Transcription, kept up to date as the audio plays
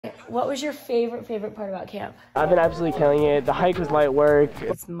what was your favorite part about camp? I've been absolutely killing it. The hike was light work.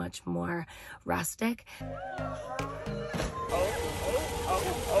 It's much more rustic. Of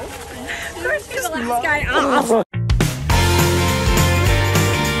course, you're the last guy off.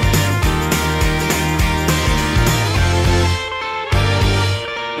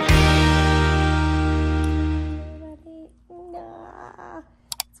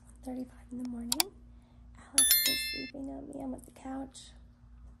 It's 1:35 in the morning. Alice is sleeping on me. I'm at the couch.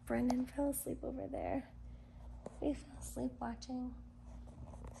 Brennan fell asleep over there. We fell asleep watching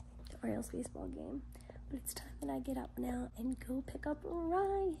the Orioles baseball game. But it's time that I get up now and go pick up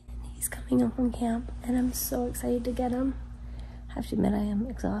Ryan. He's coming home from camp, and I'm so excited to get him. I have to admit I am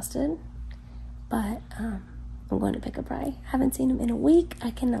exhausted, but I'm going to pick up Ryan. Haven't seen him in a week.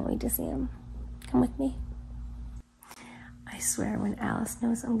 I cannot wait to see him. Come with me. I swear when Alice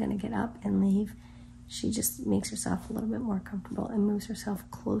knows I'm going to get up and leave, she just makes herself a little bit more comfortable and moves herself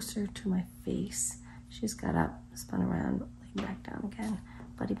closer to my face. She just got up, spun around, laid back down again.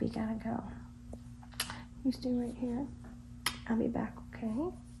 Buddy, we gotta go. You stay right here. I'll be back, okay?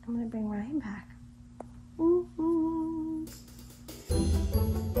 I'm gonna bring Ryan back.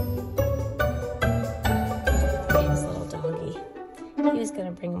 His little doggy. He was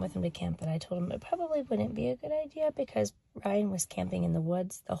gonna bring him with him to camp, but I told him it probably wouldn't be a good idea because Ryan was camping in the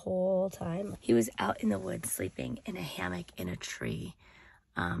woods the whole time. He was out in the woods sleeping in a hammock in a tree.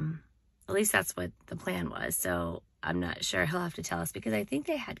 At least that's what the plan was. So I'm not sure. He'll have to tell us because I think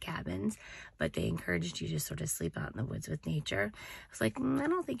they had cabins, but they encouraged you to sort of sleep out in the woods with nature. I was like, I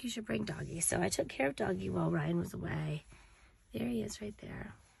don't think you should bring Doggy. So I took care of Doggy while Ryan was away. There he is right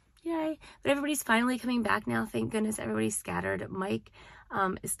there. Yay. But everybody's finally coming back now. Thank goodness everybody's scattered. Mike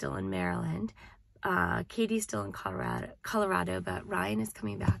is still in Maryland. Katie's still in Colorado, but Ryan is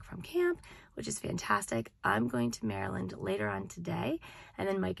coming back from camp, which is fantastic. I'm going to Maryland later on today, and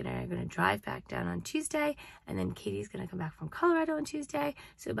then Mike and I are going to drive back down on Tuesday, and then Katie's going to come back from Colorado on Tuesday.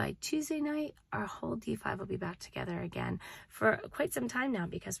 So by Tuesday night, our whole D5 will be back together again for quite some time now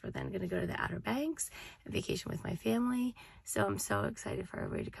because we're then going to go to the Outer Banks and vacation with my family. So I'm so excited for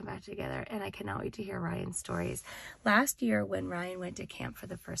everybody to come back together, and I cannot wait to hear Ryan's stories. Last year when Ryan went to camp for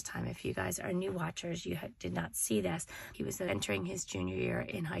the first time, if you guys are new watchers, you did not see this. He was entering his junior year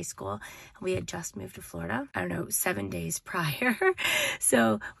in high school. We had just moved to Florida, I don't know, 7 days prior.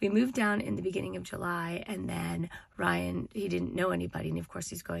 So we moved down in the beginning of July, and then Ryan, he didn't know anybody, and of course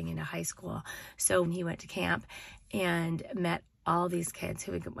he's going into high school. So he went to camp and met all these kids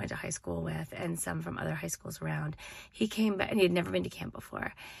who we went to high school with and some from other high schools around. He came back, and he had never been to camp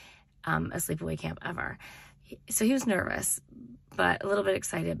before, a sleepaway camp ever. So he was nervous, but a little bit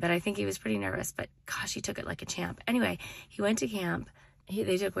excited, but I think he was pretty nervous, but gosh, he took it like a champ. Anyway, he went to camp.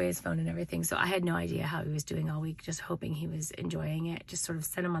 They took away his phone and everything, so I had no idea how he was doing all week, just hoping he was enjoying it. Just sort of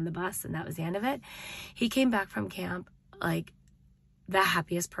sent him on the bus, and that was the end of it. He came back from camp like the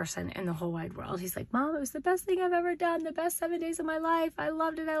happiest person in the whole wide world. He's like, Mom, it was the best thing I've ever done, the best 7 days of my life. I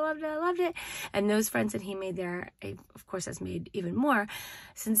loved it, I loved it, I loved it. And those friends that he made there, of course, has made even more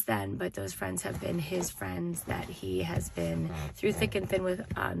since then, but those friends have been his friends that he has been through thick and thin with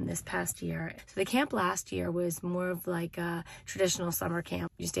this past year. So the camp last year was more of like a traditional summer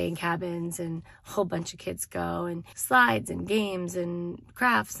camp. You stay in cabins and a whole bunch of kids go, and slides and games and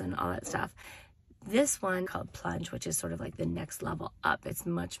crafts and all that stuff. This one called Plunge, which is sort of like the next level up. It's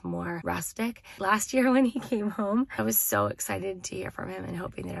much more rustic. Last year when he came home, I was so excited to hear from him and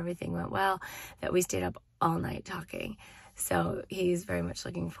hoping that everything went well that we stayed up all night talking. So he's very much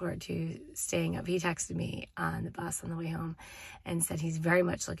looking forward to staying up. He texted me on the bus on the way home and said he's very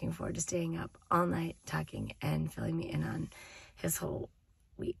much looking forward to staying up all night talking and filling me in on his whole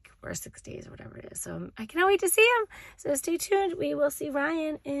week or 6 days or whatever it is. So I cannot wait to see him. So stay tuned. We will see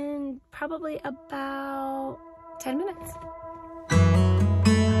Ryan in probably about 10 minutes.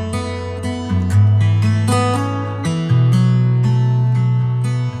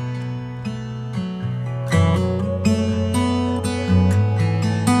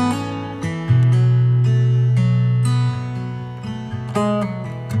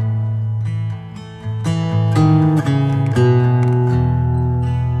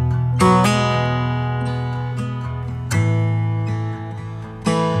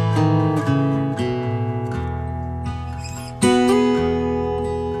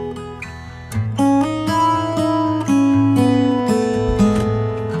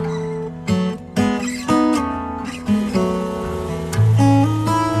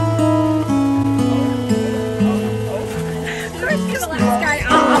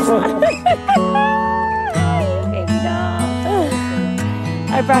 Baby doll.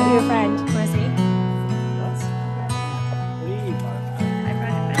 I brought you a friend. Want to see? What? I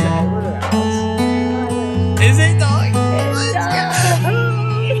brought a friend.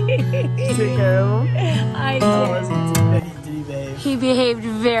 He behaved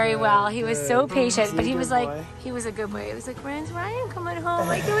very well. He was so patient, but he was like, he was a good boy. He was like, when's Ryan coming home?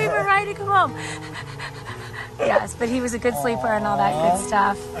 Like, can we wait for Ryan to come home? Yes, but he was a good sleeper and all that good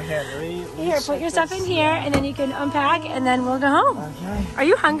stuff. Okay, Here, put your stuff in here, and then you can unpack, and then we'll go home. Okay. Are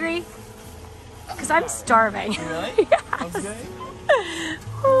you hungry? Because I'm starving. Really? Yes. Okay.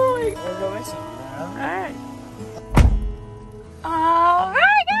 Oh my God. All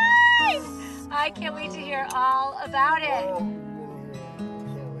right, guys! I can't wait to hear all about it. I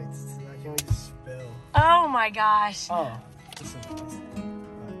can't wait to spill. Oh my gosh. Oh.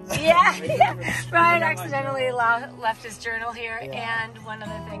 Yeah. Ryan accidentally left his journal here, and one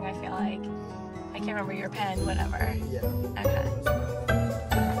other thing I feel like, I can't remember your pen, whatever. Yeah. Okay.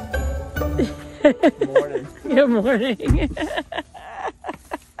 Morning. Good morning.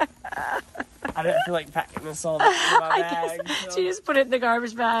 I didn't feel like packing this all in my bag. So she just put it in the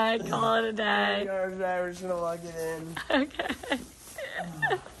garbage bag, call it a day. Garbage bag, we're just gonna lug it in. Okay.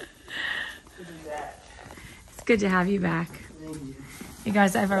 Do that. It's good to have you back. Thank you. You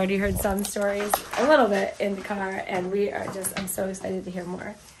guys, I've already heard some stories, a little bit in the car, and we are just, I'm so excited to hear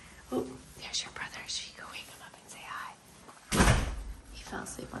more. Oh, there's your brother. Should you go wake him up and say hi? He fell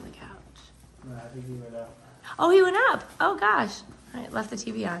asleep on the couch. No, I think he went up. Oh, he went up. Oh, gosh. All right, left the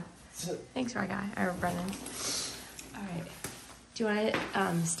TV on. Thanks, Brennan. Or Brennan. All right. Do you want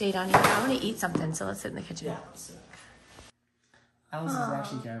to stay down here? I want to eat something, so let's sit in the kitchen. Yeah, let's sit. Alice is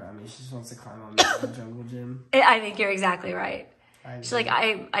actually care about me. She just wants to climb on me in the jungle gym. I think you're exactly right. She's like,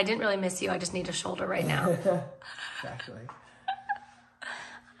 I didn't really miss you. I just need a shoulder right now. Exactly.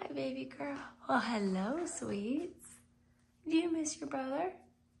 Hi, baby girl. Well, hello, sweets. Do you miss your brother?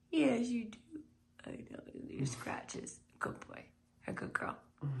 Yes, you do. I know. Your scratches. Good boy. A good girl.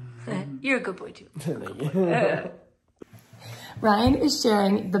 You're a good boy, too. Thank you. Ryan is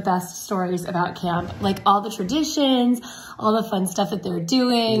sharing the best stories about camp, like all the traditions, all the fun stuff that they're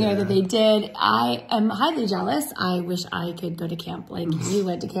doing or that they did. I am highly jealous. I wish I could go to camp like you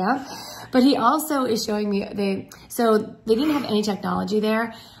went to camp. But he also is showing me, they didn't have any technology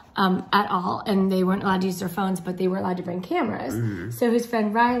there at all, and they weren't allowed to use their phones, but they were allowed to bring cameras. So his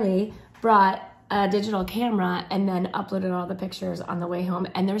friend Riley brought a digital camera and then uploaded all the pictures on the way home,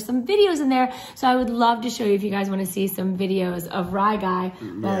 and there's some videos in there, so I would love to show you if you guys want to see some videos of Rye Guy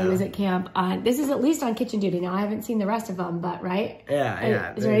while he was at camp. This is at least on Kitchen Duty. Now I haven't seen the rest of them, but right?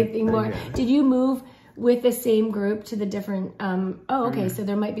 Yeah. Is there anything more? Good. Did you move with the same group to the different so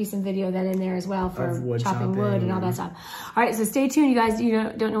there might be some video then in there as well for chopping wood and all that stuff. All right, so stay tuned, you guys. You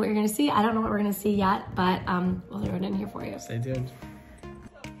don't know what you're gonna see. I don't know what we're gonna see yet, but we'll throw it in here for you. Stay tuned.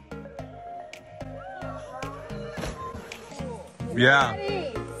 Yeah.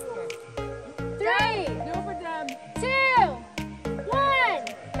 3, 2, 1,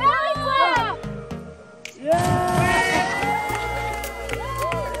 belly flop!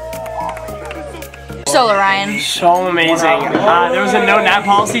 Solo Ryan. So amazing. There was a no nap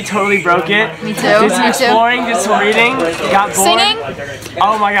policy, totally broke it. Me too. Did some exploring, did some reading, got bored. Singing?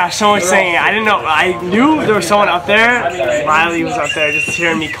 Oh my gosh, so much singing. I didn't know, I knew there was someone up there. Riley was up there just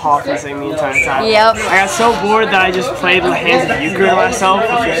hearing me cough and sing the entire time. Yep. I got so bored that I just played the hands of euchre myself,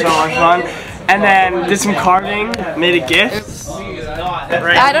 which was so much fun. And then did some carving, made a gift.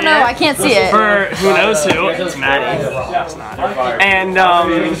 Right I don't know, I can't see it. For who knows who, it's Maddie. It's not. And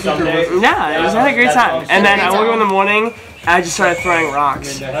yeah, I had a great time. And then I woke up in the morning, I just started throwing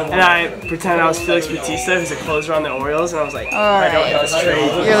rocks. And I pretended I was Felix Bautista, who's a closer on the Orioles, and I was like, I don't hit this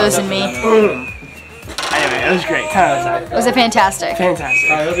trade. You're losing me. Boom. Anyway, it was great. 10 out of 10. Was it fantastic? Fantastic.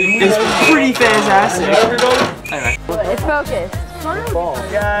 It was pretty fantastic. Anyway. It's focused.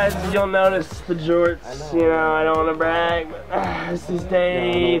 Guys, you'll notice the jorts. You know, I don't want to brag, but this is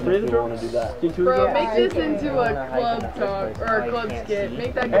day 3 of the jorts. Bro, make this into a club talk or a club skit.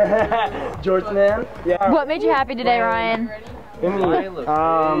 Make that good. Jorts man. Yeah. What made you happy today, Ryan?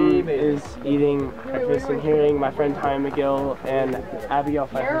 Is eating breakfast and hearing my friend Ty McGill and Abigail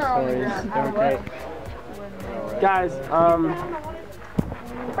Pfeiffer's stories. They were great. Guys,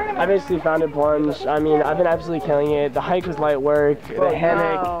 I basically founded Plunge. I mean, I've been absolutely killing it. The hike was light work. The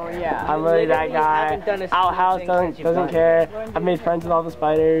hammock, I'm really that guy. Outhouse doesn't care. I've made friends with all the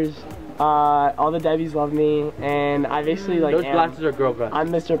spiders. All the Debbies love me, and I basically like. Those glasses are girlfriend. I'm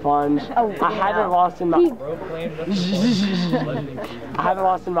Mr. Plunge. I haven't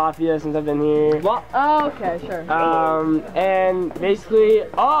lost in Mafia since I've been here. Oh, okay, sure. And basically,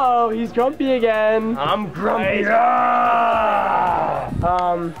 he's grumpy again. I'm grumpy.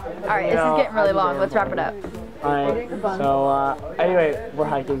 Alright, this is getting really long. Let's wrap it up. Alright, so anyway, we're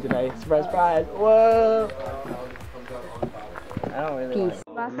hiking today. Surprise, surprise. Whoa. Peace.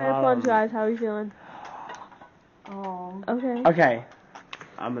 Last night of Plunge, guys. How are you feeling? Oh. Okay. Okay.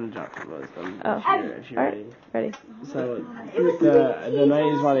 I'm gonna drop the wisdom if you're ready. Ready. So the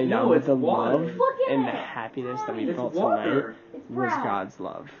night is running down, but the love and the happiness that we felt tonight was God's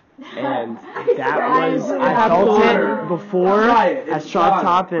love. And that was, I felt it before at Shop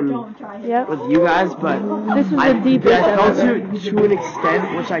Top and with you guys, but I felt it to an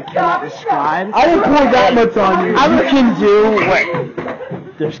extent which I cannot describe. I didn't pour that much on you. You can do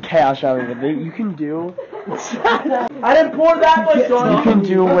what? There's chaos around me, but you can do. I didn't pour that much on you. You can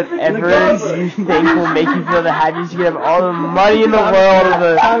do whatever you think will make you feel the happiest. You can have all the money in the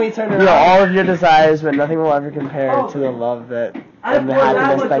world, all of your desires, but nothing will ever compare to the love that and the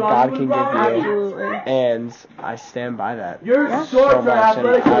happiness that God can give you. And I stand by that. You're so much.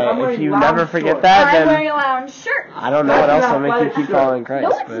 And if you never forget that, then I'm wearing a lounge shirt. I don't know what else will make you keep following Christ.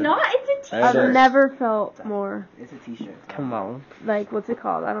 No, it's not. It's a t-shirt. I've never felt more. It's a t-shirt. Come on. Like, what's it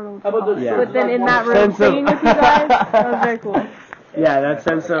called? I don't know what it's called. Yeah. But then in that room singing with you guys, that was very cool. Yeah, that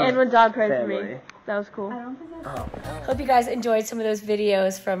sense of And when John prayed for family. me, that was cool. Hope you guys enjoyed some of those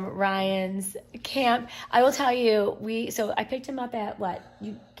videos from Ryan's camp. I will tell you, so I picked him up at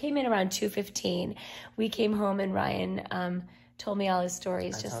you came in around 2:15. We came home and Ryan told me all his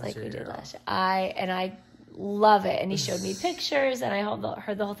stories just like we did last year. I love it, and he showed me pictures, and I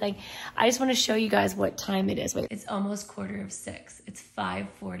heard the whole thing. I just want to show you guys what time it is. It's almost 5:45. It's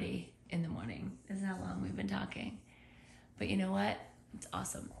 5:40 in the morning. This is how long we've been talking. But you know what? It's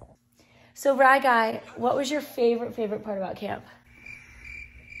awesome. So, Rye Guy, what was your favorite part about camp?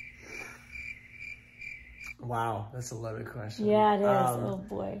 Wow, that's a loaded question. Yeah, it is. Oh,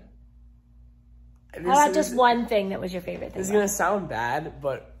 boy. How about just one thing that was your favorite thing? This is going to sound bad,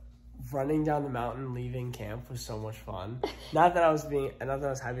 but running down the mountain, leaving camp was so much fun. Not that I was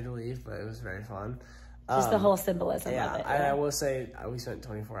happy to leave, but it was very fun. Just the whole symbolism of it. I will say we spent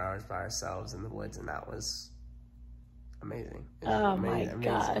 24 hours by ourselves in the woods, and that was amazing. Oh my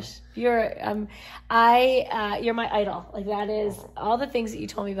gosh. You're you're my idol. Like, that is all the things that you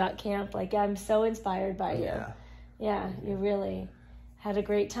told me about camp. Like, I'm so inspired by you. Yeah, you really had a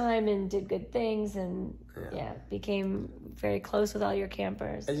great time and did good things, and became very close with all your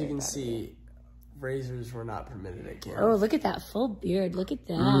campers. As you can see, razors were not permitted at camp. Oh, look at that full beard. Look at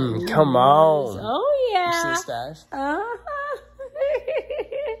that. Come on. Oh yeah. You see the stash?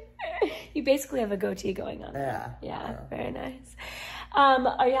 You basically have a goatee going on. Yeah. Very nice.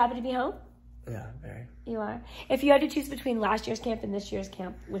 Are you happy to be home? Yeah, very. You are. If you had to choose between last year's camp and this year's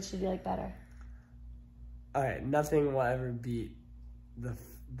camp, which did you like better? All right, nothing will ever beat the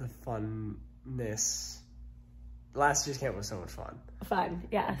funness. Last year's camp was so much fun. Fun,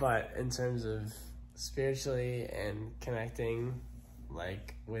 yeah. But in terms of spiritually and connecting,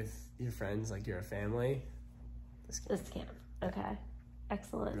 like, with your friends, like you're a family, this camp. Okay.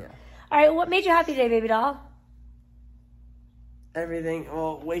 Excellent. Yeah. All right, what made you happy today, baby doll? Everything.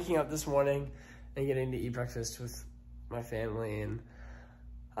 Well, waking up this morning and getting to eat breakfast with my family and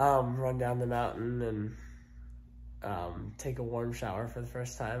run down the mountain and take a warm shower for the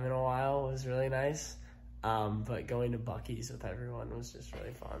first time in a while was really nice. But going to Buc-ee's with everyone was just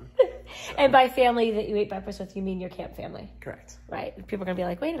really fun. So. And by family that you ate breakfast with, you mean your camp family? Correct. Right. People are going to be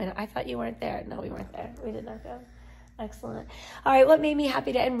like, wait a minute, I thought you weren't there. No, we weren't there. We did not go. Excellent. All right, what made me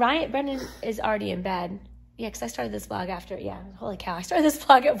happy today? And Brennan is already in bed. Yeah, because I started this vlog after, holy cow. I started this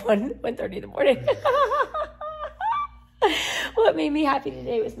vlog at 1:30 in the morning. What made me happy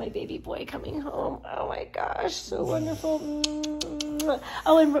today was my baby boy coming home. Oh my gosh, so wonderful.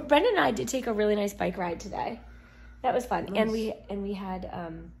 Oh, and Brennan and I did take a really nice bike ride today. That was fun. Nice. And we had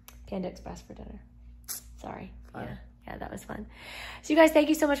Panda Express for dinner. Sorry. Yeah, that was fun. So you guys, thank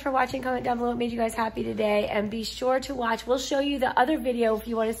you so much for watching. Comment down below what made you guys happy today. And be sure to watch. We'll show you the other video if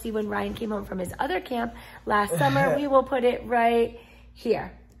you want to see when Ryan came home from his other camp last summer. We will put it right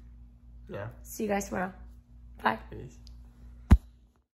here. Yeah. See you guys tomorrow. Bye. Peace.